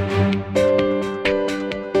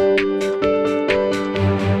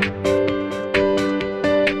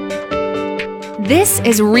This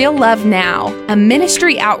is Real Love Now, a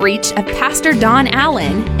ministry outreach of Pastor Don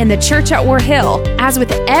Allen in the church at War Hill. As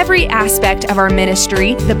with every aspect of our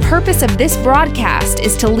ministry, the purpose of this broadcast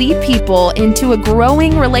is to lead people into a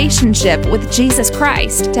growing relationship with Jesus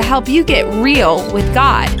Christ to help you get real with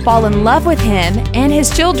God, fall in love with Him and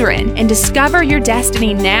His children, and discover your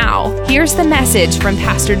destiny now. Here's the message from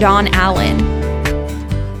Pastor Don Allen.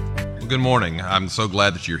 Good morning. I'm so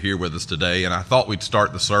glad that you're here with us today, and I thought we'd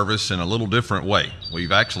start the service in a little different way.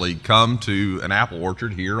 We've actually come to an apple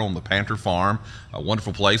orchard here on the Panther Farm, a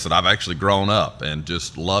wonderful place that I've actually grown up and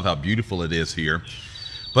just love how beautiful it is here.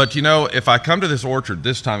 But you know, if I come to this orchard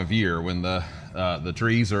this time of year when the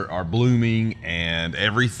trees are blooming and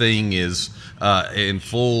everything is in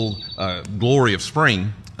full glory of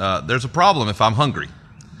spring, there's a problem if I'm hungry.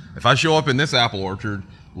 If I show up in this apple orchard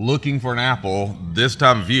looking for an apple this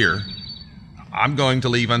time of year, I'm going to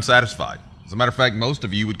leave unsatisfied. As a matter of fact, most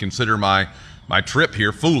of you would consider my trip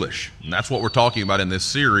here foolish. And that's what we're talking about in this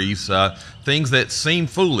series, things that seem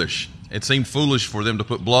foolish. It seemed foolish for them to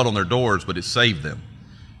put blood on their doors, but it saved them.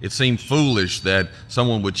 It seemed foolish that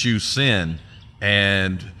someone would choose sin,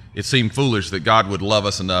 and it seemed foolish that God would love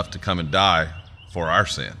us enough to come and die for our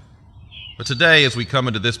sin. But today, as we come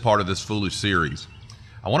into this part of this foolish series,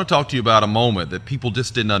 I want to talk to you about a moment that people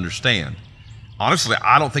just didn't understand. Honestly,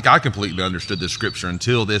 I don't think I completely understood this scripture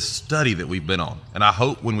until this study that we've been on. And I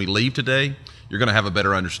hope when we leave today, you're going to have a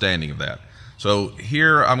better understanding of that. So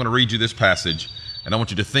here, I'm going to read you this passage, and I want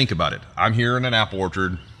you to think about it. I'm here in an apple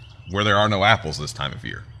orchard where there are no apples this time of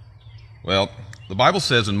year. Well, the Bible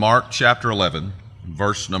says in Mark chapter 11,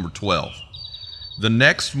 verse number 12, "The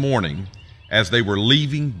next morning, as they were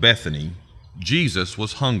leaving Bethany, Jesus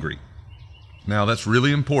was hungry." Now, that's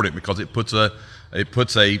really important because it puts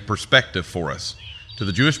a perspective for us. To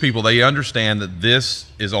the Jewish people, they understand that this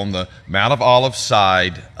is on the Mount of Olives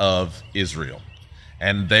side of Israel.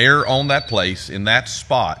 And there on that place, in that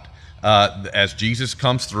spot, as Jesus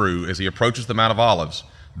comes through, as he approaches the Mount of Olives,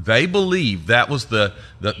 they believe that was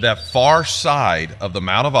that far side of the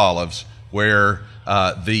Mount of Olives where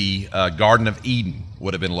the Garden of Eden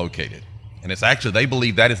would have been located. And it's actually, they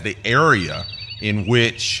believe that is the area in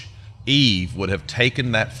which Eve would have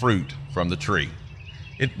taken that fruit from the tree.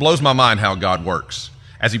 It blows my mind how God works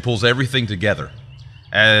as he pulls everything together,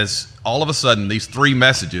 as all of a sudden these three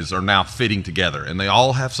messages are now fitting together, and they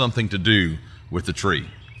all have something to do with the tree.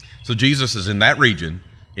 So Jesus is in that region,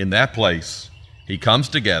 in that place. He comes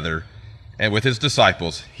together, and with his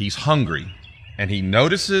disciples, he's hungry, and he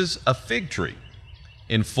notices a fig tree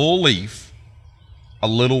in full leaf a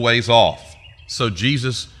little ways off. So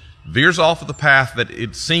Jesus veers off of the path that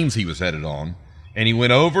it seems he was headed on, and he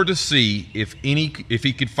went over to see if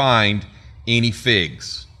he could find any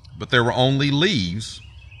figs. But there were only leaves.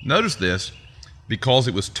 Notice this, because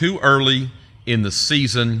it was too early in the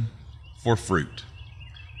season for fruit.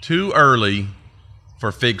 Too early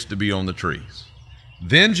for figs to be on the trees.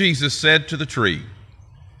 Then Jesus said to the tree,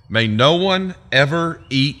 "May no one ever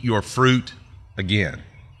eat your fruit again."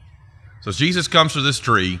 So Jesus comes to this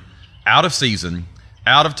tree out of season,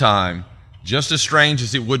 out of time, just as strange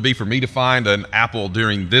as it would be for me to find an apple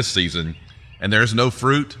during this season, and there's no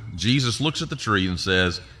fruit. Jesus looks at the tree and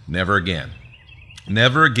says, "Never again.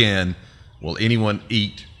 Never again will anyone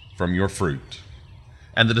eat from your fruit."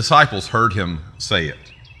 And the disciples heard him say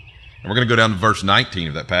it. And we're going to go down to verse 19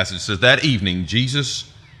 of that passage. It says, that evening Jesus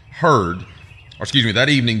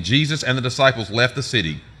and the disciples left the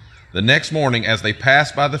city. The next morning, as they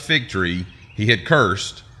passed by the fig tree he had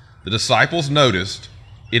cursed, the disciples noticed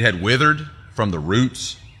it had withered from the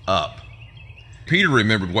roots up. Peter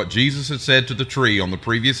remembered what Jesus had said to the tree on the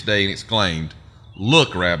previous day and exclaimed,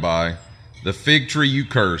 "Look, Rabbi, the fig tree you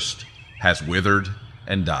cursed has withered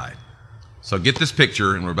and died." So get this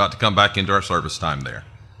picture, and we're about to come back into our service time there.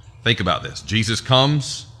 Think about this. Jesus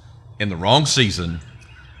comes in the wrong season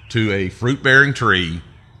to a fruit-bearing tree,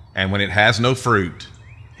 and when it has no fruit,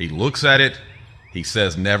 he looks at it, he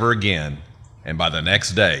says, "Never again," and by the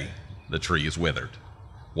next day, the tree is withered.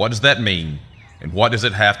 What does that mean, and what does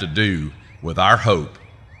it have to do with our hope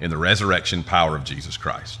in the resurrection power of Jesus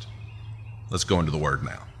Christ? Let's go into the Word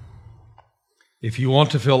now. If you want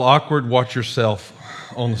to feel awkward, watch yourself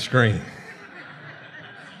on the screen.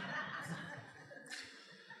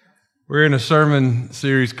 We're in a sermon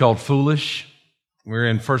series called Foolish. We're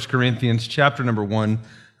in 1 Corinthians chapter number 1,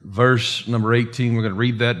 verse number 18. We're going to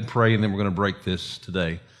read that and pray, and then we're going to break this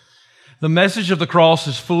today. The message of the cross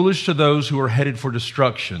is foolish to those who are headed for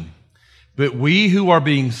destruction. But we who are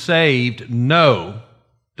being saved know,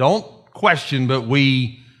 don't question, but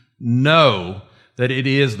we know that it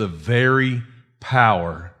is the very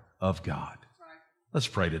power of God. Let's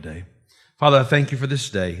pray today. Father, I thank you for this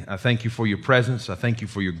day. I thank you for your presence. I thank you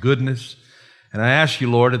for your goodness. And I ask you,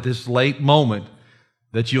 Lord, at this late moment,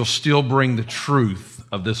 that you'll still bring the truth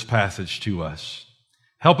of this passage to us.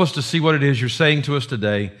 Help us to see what it is you're saying to us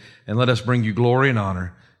today, and let us bring you glory and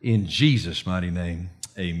honor in Jesus' mighty name.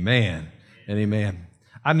 Amen and amen.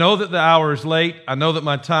 I know that the hour is late. I know that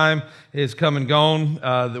my time is come and gone,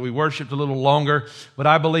 that we worshiped a little longer, but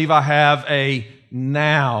I believe I have a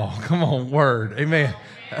now. Come on, word. Amen.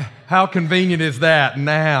 How convenient is that?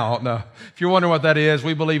 Now. No. If you're wondering what that is,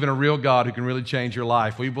 we believe in a real God who can really change your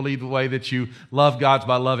life. We believe the way that you love God's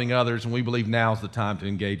by loving others, and we believe now's the time to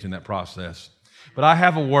engage in that process. But I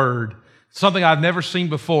have a word, something I've never seen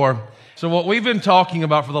before. So what we've been talking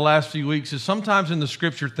about for the last few weeks is sometimes in the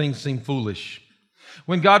Scripture things seem foolish.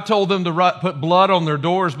 When God told them to put blood on their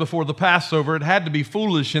doors before the Passover, it had to be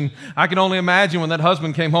foolish. And I can only imagine when that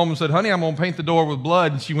husband came home and said, honey, I'm going to paint the door with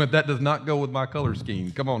blood. And she went, that does not go with my color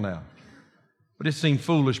scheme. Come on now. But it seemed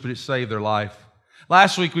foolish, but it saved their life.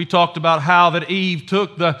 Last week we talked about how that Eve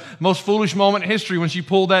took the most foolish moment in history when she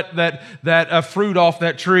pulled that fruit off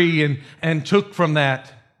that tree and took from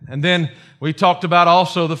that. And then we talked about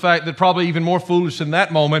also the fact that probably even more foolish than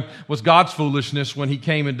that moment was God's foolishness when He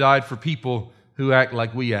came and died for people who act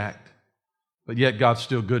like we act. But yet God's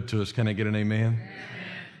still good to us. Can I get an amen? Amen.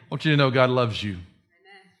 I want you to know God loves you. Amen.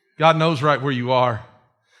 God knows right where you are.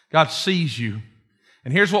 God sees you.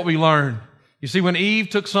 And here's what we learned. You see, when Eve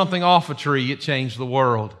took something off a tree, it changed the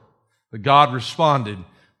world. But God responded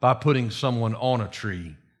by putting someone on a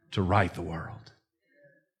tree to right the world.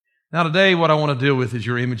 Now today, what I want to deal with is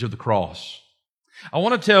your image of the cross. I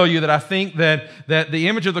want to tell you that I think that the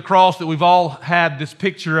image of the cross that we've all had, this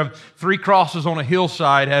picture of three crosses on a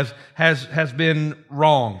hillside, has been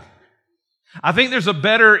wrong. I think there's a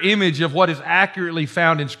better image of what is accurately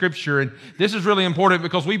found in Scripture, and this is really important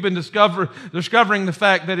because we've been discovering the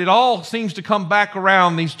fact that it all seems to come back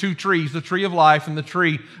around these two trees, the tree of life and the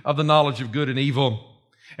tree of the knowledge of good and evil.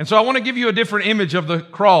 And so I want to give you a different image of the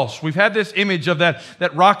cross. We've had this image of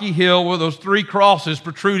that rocky hill with those three crosses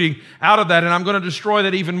protruding out of that, and I'm going to destroy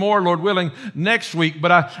that even more, Lord willing, next week.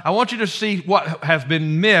 But I want you to see what has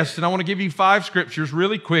been missed, and I want to give you 5 scriptures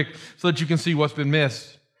really quick so that you can see what's been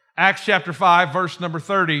missed. Acts chapter 5, verse number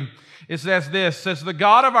 30, it says this, says, the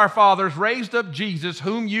God of our fathers raised up Jesus,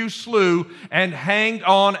 whom you slew and hanged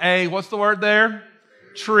on a, what's the word there?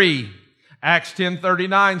 Tree. Acts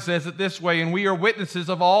 10:39 says it this way, and we are witnesses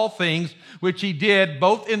of all things which He did,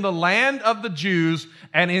 both in the land of the Jews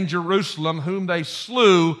and in Jerusalem, whom they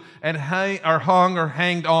slew and hung or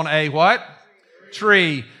hanged on a what?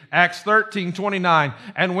 Tree. Acts 13:29,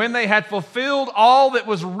 and when they had fulfilled all that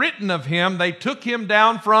was written of Him, they took Him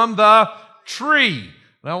down from the tree.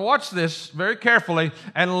 Now watch this very carefully,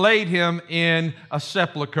 and laid Him in a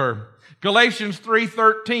sepulcher. Galatians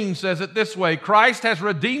 3:13 says it this way, Christ has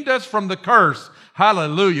redeemed us from the curse,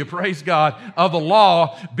 hallelujah, praise God, of the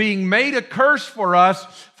law, being made a curse for us,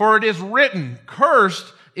 for it is written, cursed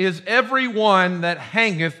is every one that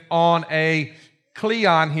hangeth on a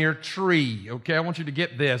cleon here, tree. Okay, I want you to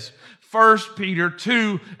get this. 1 Peter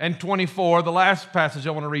 2:24, the last passage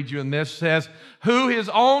I want to read you in this, says, who His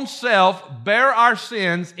own self bare our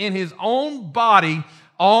sins in His own body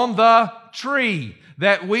on the tree,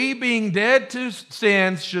 that we, being dead to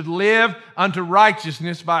sins, should live unto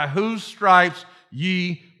righteousness, by whose stripes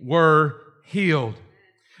ye were healed.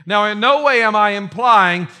 Now, in no way am I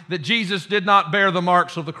implying that Jesus did not bear the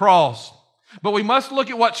marks of the cross, but we must look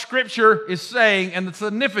at what Scripture is saying and the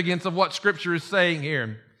significance of what Scripture is saying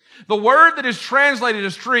here. The word that is translated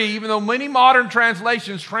as tree, even though many modern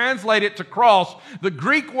translations translate it to cross, the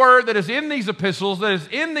Greek word that is in these epistles, that is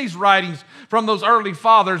in these writings from those early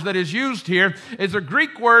fathers that is used here, is a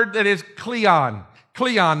Greek word that is kleon.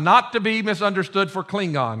 Kleon, not to be misunderstood for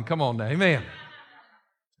Klingon. Come on now, amen.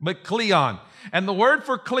 But kleon. And the word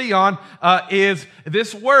for kleon is,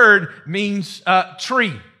 this word means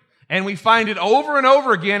tree. And we find it over and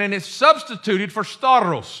over again, and it's substituted for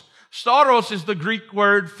stauros. Stauros is the Greek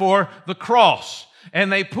word for the cross. And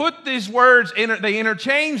they put these words, they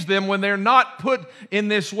interchange them when they're not put in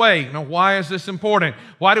this way. Now, why is this important?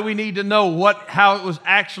 Why do we need to know how it was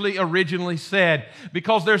actually originally said?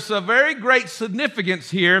 Because there's a very great significance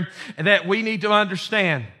here that we need to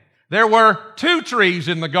understand. There were 2 trees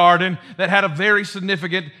in the garden that had a very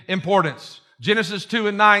significant importance. Genesis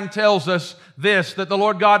 2:9 tells us this, that the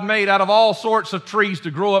Lord God made out of all sorts of trees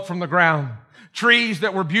to grow up from the ground. Trees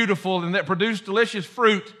that were beautiful and that produced delicious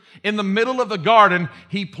fruit. In the middle of the garden,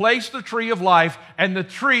 He placed the tree of life and the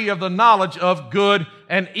tree of the knowledge of good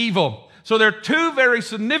and evil. So there are 2 very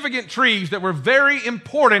significant trees that were very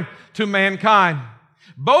important to mankind.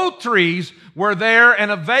 Both trees were there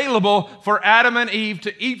and available for Adam and Eve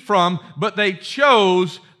to eat from, but they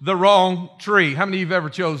chose the wrong tree. How many of you have ever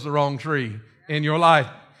chose the wrong tree in your life?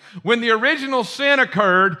 When the original sin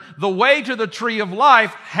occurred, the way to the tree of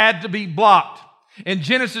life had to be blocked. In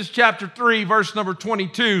Genesis chapter 3, verse number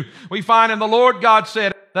 22, we find, "And the Lord God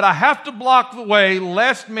said that I have to block the way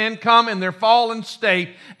lest men come in their fallen state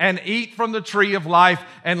and eat from the tree of life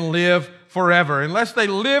and live forever." Unless they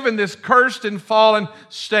live in this cursed and fallen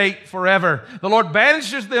state forever. The Lord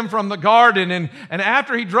banishes them from the garden, and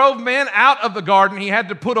after He drove men out of the garden, He had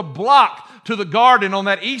to put a block to the garden on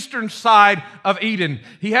that eastern side of Eden.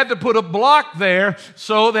 He had to put a block there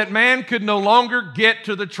so that man could no longer get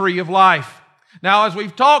to the tree of life. Now, as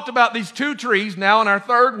we've talked about these two trees, now in our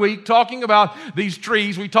third week talking about these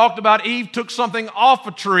trees, we talked about Eve took something off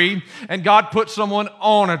a tree and God put someone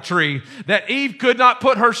on a tree. That Eve could not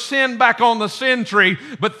put her sin back on the sin tree,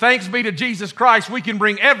 but thanks be to Jesus Christ, we can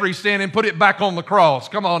bring every sin and put it back on the cross.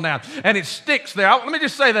 Come on now. And it sticks there. Let me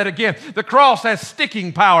just say that again. The cross has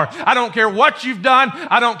sticking power. I don't care what you've done.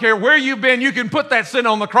 I don't care where you've been. You can put that sin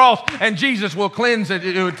on the cross and Jesus will cleanse it.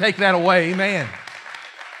 It will take that away. Amen.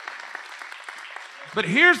 But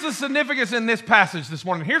here's the significance in this passage this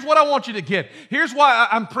morning. Here's what I want you to get. Here's why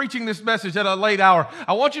I'm preaching this message at a late hour.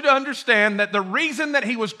 I want you to understand that the reason that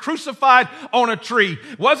He was crucified on a tree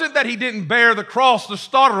wasn't that He didn't bear the cross, the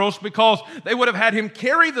stauros, because they would have had Him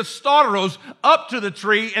carry the stauros up to the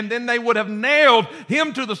tree, and then they would have nailed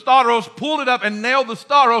Him to the stauros, pulled it up, and nailed the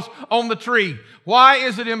stauros on the tree. Why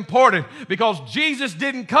is it important? Because Jesus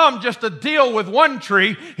didn't come just to deal with one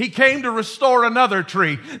tree. He came to restore another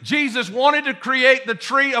tree. Jesus wanted to create the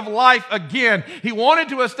tree of life again. He wanted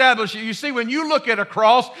to establish it. You see, when you look at a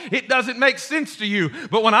cross, it doesn't make sense to you.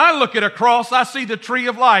 But when I look at a cross, I see the tree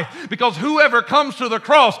of life. Because whoever comes to the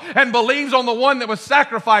cross and believes on the one that was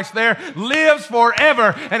sacrificed there lives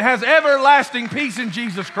forever and has everlasting peace in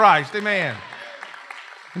Jesus Christ. Amen.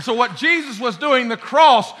 And so what Jesus was doing, the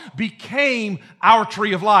cross became our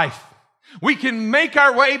tree of life. We can make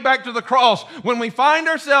our way back to the cross when we find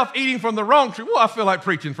ourselves eating from the wrong tree. Well, I feel like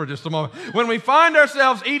preaching for just a moment. When we find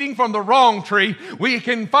ourselves eating from the wrong tree, we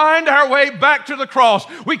can find our way back to the cross.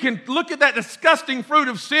 We can look at that disgusting fruit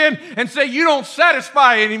of sin and say, "You don't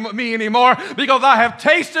satisfy me anymore because I have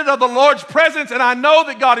tasted of the Lord's presence and I know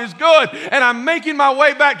that God is good and I'm making my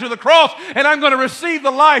way back to the cross and I'm going to receive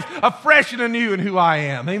the life afresh and anew in who I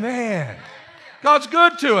am." Amen. God's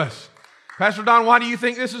good to us. Pastor Don, why do you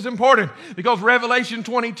think this is important? Because Revelation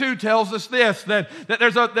 22 tells us this, that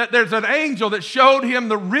there's an angel that showed him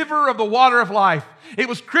the river of the water of life. It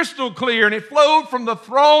was crystal clear and it flowed from the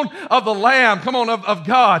throne of the Lamb, of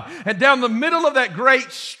God, and down the middle of that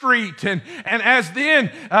great street. And as then,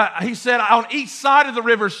 he said, on each side of the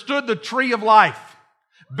river stood the tree of life,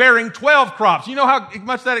 bearing 12 crops. You know how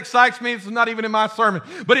much that excites me? This is not even in my sermon,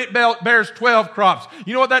 but it bears 12 crops.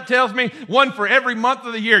 You know what that tells me? One for every month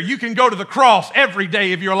of the year. You can go to the cross every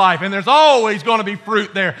day of your life, and there's always going to be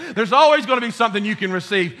fruit there. There's always going to be something you can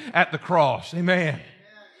receive at the cross. Amen.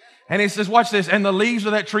 And it says, watch this, "And the leaves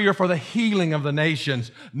of that tree are for the healing of the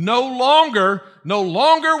nations. No longer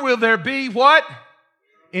will there be" what?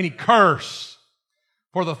 "Any curse.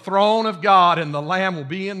 For the throne of God and the Lamb will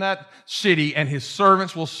be in that city, and His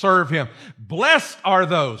servants will serve Him. Blessed are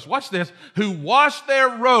those," watch this, "who wash their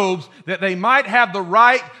robes that they might have the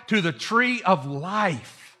right to the tree of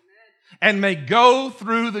life and may go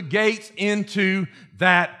through the gates into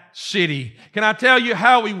that city." Can I tell you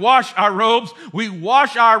how we wash our robes? We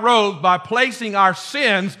wash our robes by placing our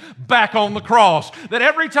sins back on the cross. That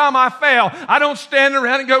every time I fail, I don't stand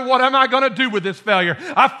around and go, "What am I going to do with this failure?"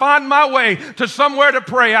 I find my way to somewhere to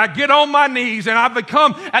pray. I get on my knees and I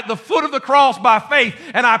become at the foot of the cross by faith,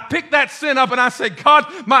 and I pick that sin up and I say, "God,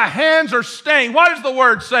 my hands are stained." Why does the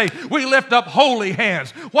Word say we lift up holy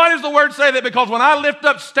hands? Why does the Word say that? Because when I lift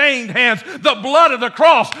up stained hands, the blood of the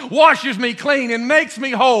cross washes me clean and makes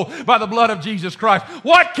me whole by the blood of Jesus Christ.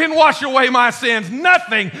 What can wash away my sins?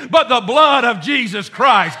 Nothing but the blood of Jesus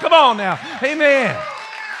Christ. Come on now. Amen.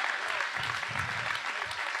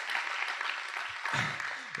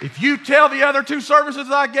 If you tell the other two services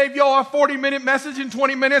I gave y'all a 40-minute message in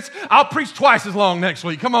 20 minutes, I'll preach twice as long next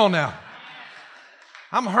week. Come on now.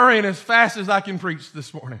 I'm hurrying as fast as I can preach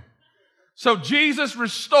this morning. So Jesus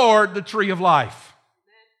restored the tree of life.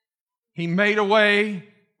 He made a way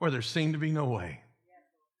where there seemed to be no way.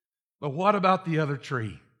 But what about the other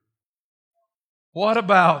tree? What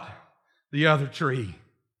about the other tree?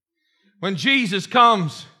 When Jesus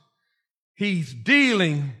comes, He's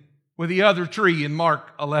dealing with the other tree in Mark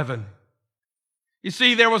 11. You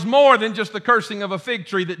see, there was more than just the cursing of a fig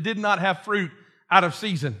tree that did not have fruit out of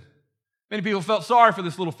season. Many people felt sorry for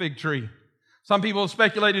this little fig tree. Some people have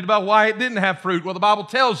speculated about why it didn't have fruit. Well, the Bible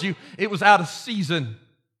tells you it was out of season.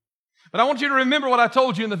 But I want you to remember what I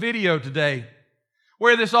told you in the video today,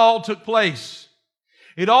 where this all took place.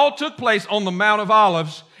 It all took place on the Mount of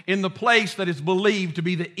Olives, in the place that is believed to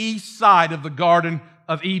be the east side of the Garden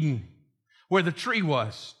of Eden, where the tree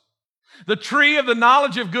was. The tree of the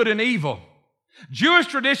knowledge of good and evil. Jewish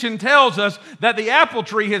tradition tells us that the apple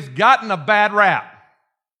tree has gotten a bad rap.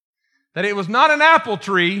 That it was not an apple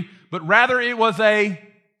tree, but rather it was a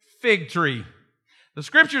fig tree. The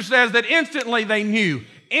scripture says that instantly they knew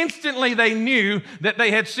that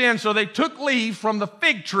they had sinned, so they took leave from the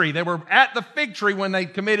fig tree. They were at the fig tree when they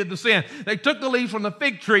committed the sin. They took the leaves from the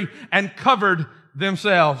fig tree and covered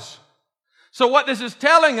themselves. So what this is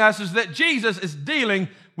telling us is that Jesus is dealing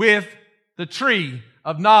with the tree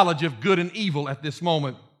of knowledge of good and evil at this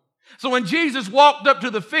moment. So when Jesus walked up to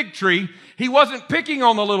the fig tree, he wasn't picking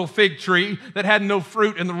on the little fig tree that had no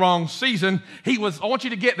fruit in the wrong season. I want you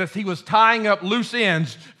to get this, he was tying up loose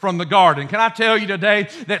ends from the garden. Can I tell you today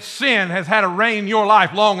that sin has had a reign in your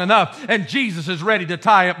life long enough, and Jesus is ready to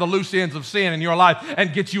tie up the loose ends of sin in your life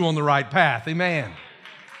and get you on the right path. Amen.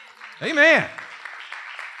 Amen.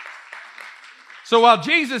 So while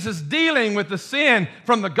Jesus is dealing with the sin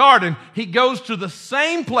from the garden, he goes to the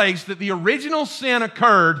same place that the original sin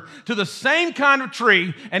occurred, to the same kind of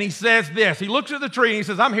tree, and he says this. He looks at the tree and he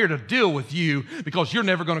says, I'm here to deal with you because you're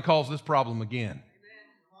never going to cause this problem again.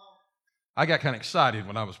 I got kind of excited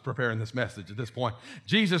when I was preparing this message at this point.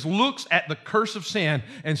 Jesus looks at the curse of sin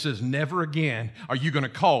and says, never again are you going to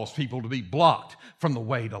cause people to be blocked from the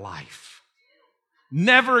way to life.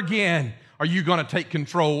 Never again are you going to take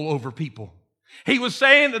control over people. He was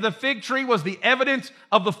saying that the fig tree was the evidence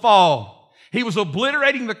of the fall. He was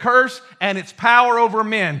obliterating the curse and its power over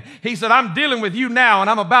men. He said, I'm dealing with you now, and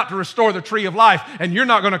I'm about to restore the tree of life, and you're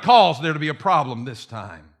not going to cause there to be a problem this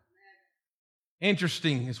time.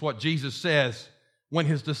 Interesting is what Jesus says when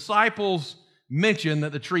his disciples mention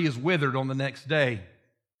that the tree is withered on the next day.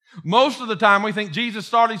 Most of the time we think Jesus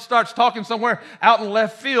starts talking somewhere out in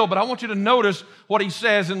left field, but I want you to notice what he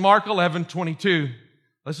says in Mark 11:22.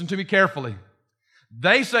 Listen to me carefully.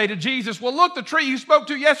 They say to Jesus, well, look, the tree you spoke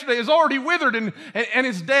to yesterday is already withered and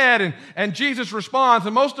is dead. And Jesus responds,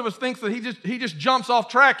 and most of us think that he just jumps off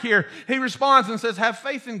track here. He responds and says, have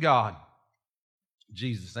faith in God.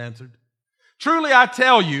 Jesus answered, truly I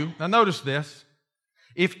tell you, now notice this,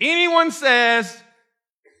 if anyone says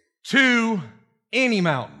to any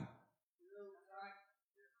mountain,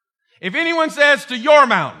 if anyone says to your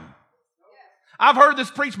mountain, I've heard this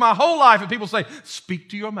preached my whole life, and people say,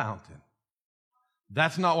 speak to your mountain.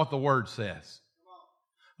 That's not what the word says.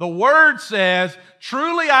 The word says,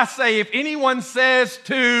 truly I say, if anyone says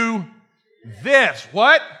to this,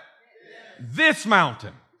 what? This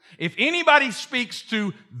mountain. If anybody speaks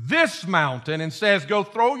to this mountain and says, go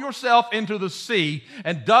throw yourself into the sea,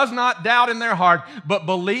 and does not doubt in their heart, but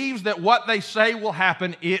believes that what they say will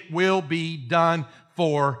happen, it will be done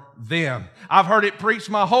for them. I've heard it preached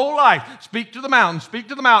my whole life. Speak to the mountain, speak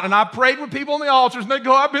to the mountain. And I prayed with people on the altars, and they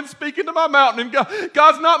go, I've been speaking to my mountain, and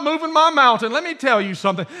God's not moving my mountain. Let me tell you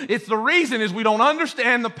something. It's the reason is we don't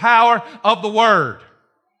understand the power of the word.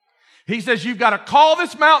 He says, you've got to call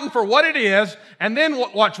this mountain for what it is, and then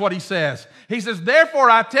watch what he says. He says, therefore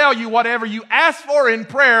I tell you, whatever you ask for in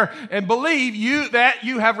prayer, and believe that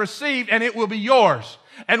you have received, and it will be yours.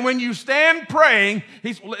 And when you stand praying,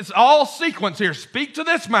 it's all sequence here. Speak to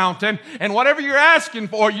this mountain, and whatever you're asking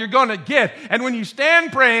for, you're going to get. And when you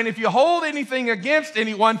stand praying, if you hold anything against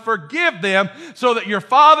anyone, forgive them, so that your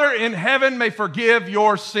Father in heaven may forgive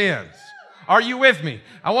your sins. Are you with me?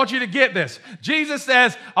 I want you to get this. Jesus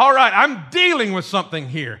says, all right, I'm dealing with something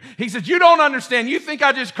here. He says, you don't understand. You think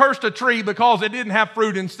I just cursed a tree because it didn't have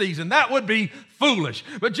fruit in season. That would be foolish.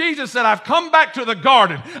 But Jesus said, I've come back to the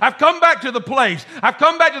garden. I've come back to the place. I've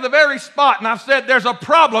come back to the very spot, and I've said there's a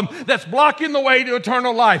problem that's blocking the way to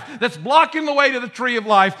eternal life, that's blocking the way to the tree of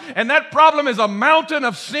life, and that problem is a mountain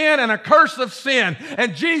of sin and a curse of sin.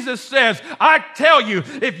 And Jesus says, I tell you,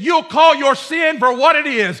 if you'll call your sin for what it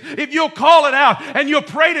is, if you'll call it out and you'll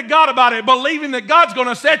pray to God about it, believing that God's going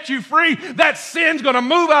to set you free, that sin's going to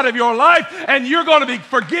move out of your life, and you're going to be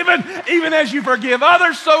forgiven even as you forgive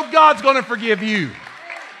others, so God's going to forgive you.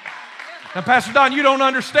 Now, Pastor Don, you don't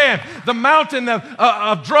understand. The mountain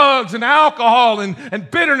of drugs and alcohol and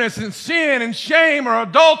bitterness and sin and shame or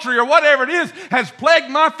adultery or whatever it is has plagued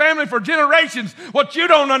my family for generations. What you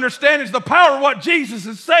don't understand is the power of what Jesus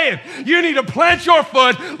is saying. You need to plant your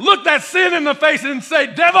foot, look that sin in the face and say,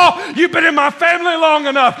 devil, you've been in my family long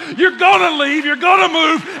enough. You're going to leave, you're going to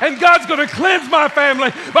move, and God's going to cleanse my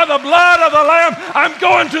family by the blood of the Lamb. I'm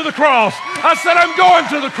going to the cross. I said I'm going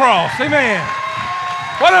to the cross. Amen.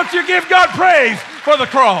 Why don't you give God praise for the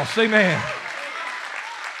cross? Amen.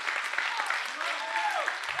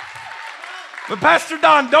 But Pastor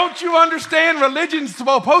Don, don't you understand religion's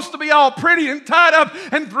supposed to be all pretty and tied up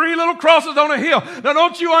and 3 little crosses on a hill? Now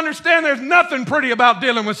don't you understand there's nothing pretty about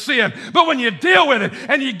dealing with sin. But when you deal with it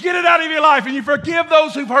and you get it out of your life and you forgive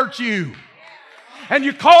those who've hurt you and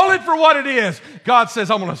you call it for what it is, God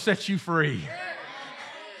says, I'm going to set you free.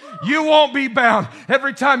 You won't be bound.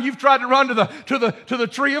 Every time you've tried to run to the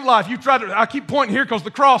tree of life, you've tried to, I keep pointing here because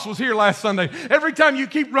the cross was here last Sunday. Every time you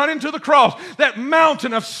keep running to the cross, that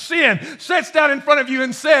mountain of sin sits down in front of you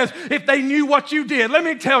and says, if they knew what you did, let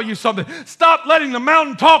me tell you something. Stop letting the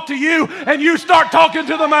mountain talk to you and you start talking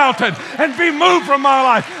to the mountain and be moved from my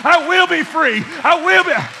life. I will be free. I will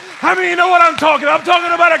be. How many of you know what I'm talking about? I'm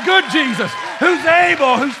talking about a good Jesus who's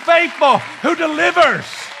able, who's faithful, who delivers.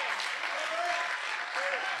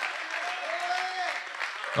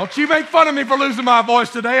 Don't you make fun of me for losing my voice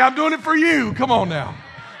today. I'm doing it for you. Come on now.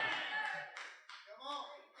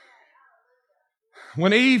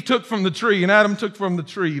 When Eve took from the tree and Adam took from the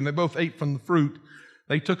tree and they both ate from the fruit,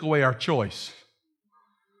 they took away our choice.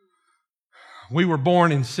 We were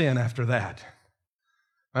born in sin after that.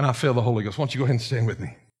 And I feel the Holy Ghost. Why don't you go ahead and stand with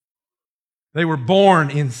me? They were born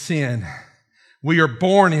in sin. We are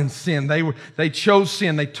born in sin. They chose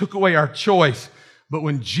sin. They took away our choice. But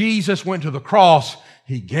when Jesus went to the cross,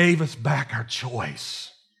 He gave us back our choice.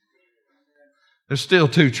 There's still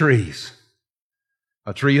 2 trees.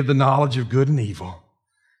 A tree of the knowledge of good and evil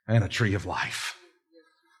and a tree of life.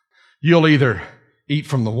 You'll either eat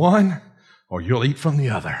from the one or you'll eat from the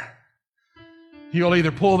other. You'll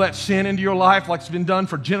either pull that sin into your life like it's been done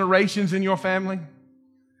for generations in your family.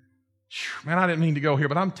 Man, I didn't mean to go here,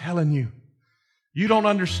 but I'm telling you, you don't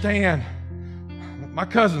understand. My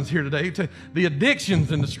cousin's here today. The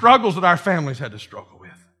addictions and the struggles that our families had to struggle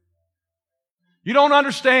with. You don't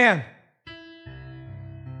understand.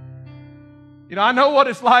 You know, I know what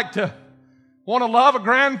it's like to want to love a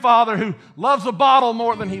grandfather who loves a bottle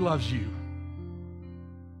more than he loves you.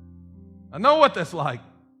 I know what that's like.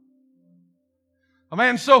 A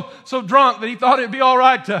man so drunk that he thought it'd be all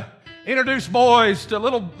right to introduce boys to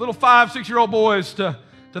little 5-6-year-old boys to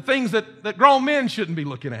things that grown men shouldn't be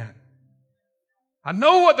looking at. I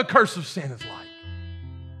know what the curse of sin is like.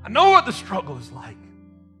 I know what the struggle is like.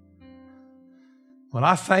 But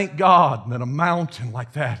I thank God that a mountain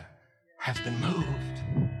like that has been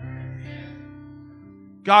moved.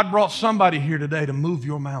 God brought somebody here today to move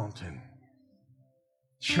your mountain.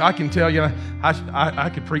 I can tell you,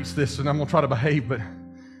 I could preach this and I'm going to try to behave, but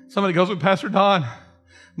somebody goes with Pastor Don,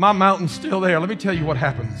 my mountain's still there. Let me tell you what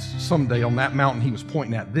happens someday on that mountain he was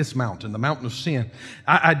pointing at, this mountain, the mountain of sin.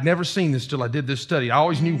 I'd never seen this till I did this study. I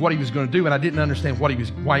always knew what he was going to do, and I didn't understand why he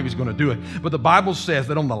was going to do it. But the Bible says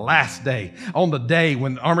that on the last day, on the day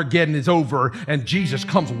when Armageddon is over and Jesus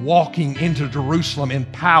comes walking into Jerusalem in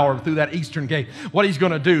power through that eastern gate, what he's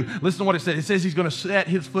going to do, listen to what it says. It says he's going to set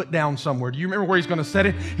his foot down somewhere. Do you remember where he's going to set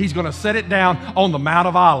it? He's going to set it down on the Mount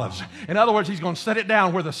of Olives. In other words, he's going to set it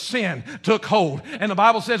down where the sin took hold. And the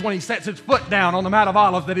Bible says when he sets his foot down on the Mount of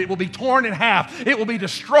Olives that it will be torn in half. It will be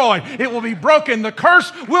destroyed. It will be broken. The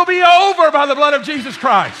curse will be over by the blood of Jesus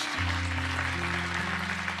Christ.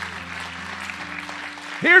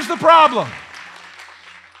 Here's the problem.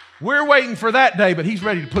 We're waiting for that day, but he's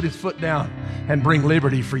ready to put his foot down and bring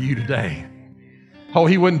liberty for you today. Oh,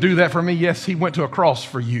 he wouldn't do that for me. Yes, he went to a cross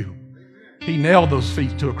for you. He nailed those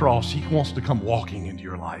feet to a cross. He wants to come walking into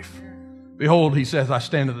your life. Behold, he says, I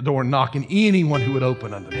stand at the door and knock, and anyone who would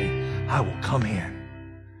open unto me, I will come in.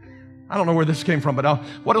 I don't know where this came from, but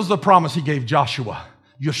what was the promise he gave Joshua?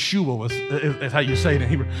 Yeshua is how you say it in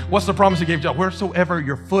Hebrew. What's the promise he gave Joshua? Wheresoever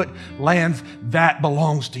your foot lands, that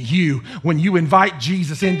belongs to you. When you invite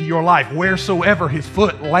Jesus into your life, wheresoever his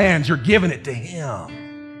foot lands, you're giving it to him.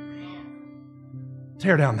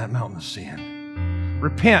 Tear down that mountain of sin.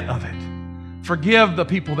 Repent of it. Forgive the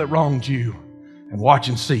people that wronged you. And watch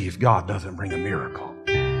and see if God doesn't bring a miracle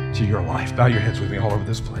to your life. Bow your heads with me all over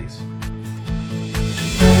this place.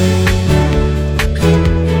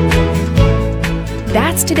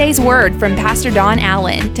 That's today's word from Pastor Don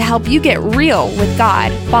Allen to help you get real with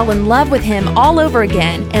God, fall in love with Him all over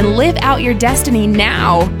again, and live out your destiny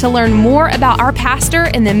now. To learn more about our pastor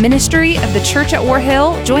and the ministry of the church at War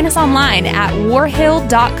Hill, join us online at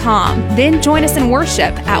warhill.com. Then join us in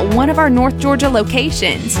worship at one of our North Georgia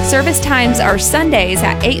locations. Service times are Sundays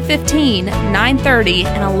at 8:15, 9:30,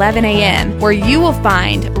 and 11 a.m., where you will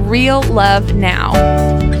find real love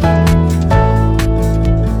now.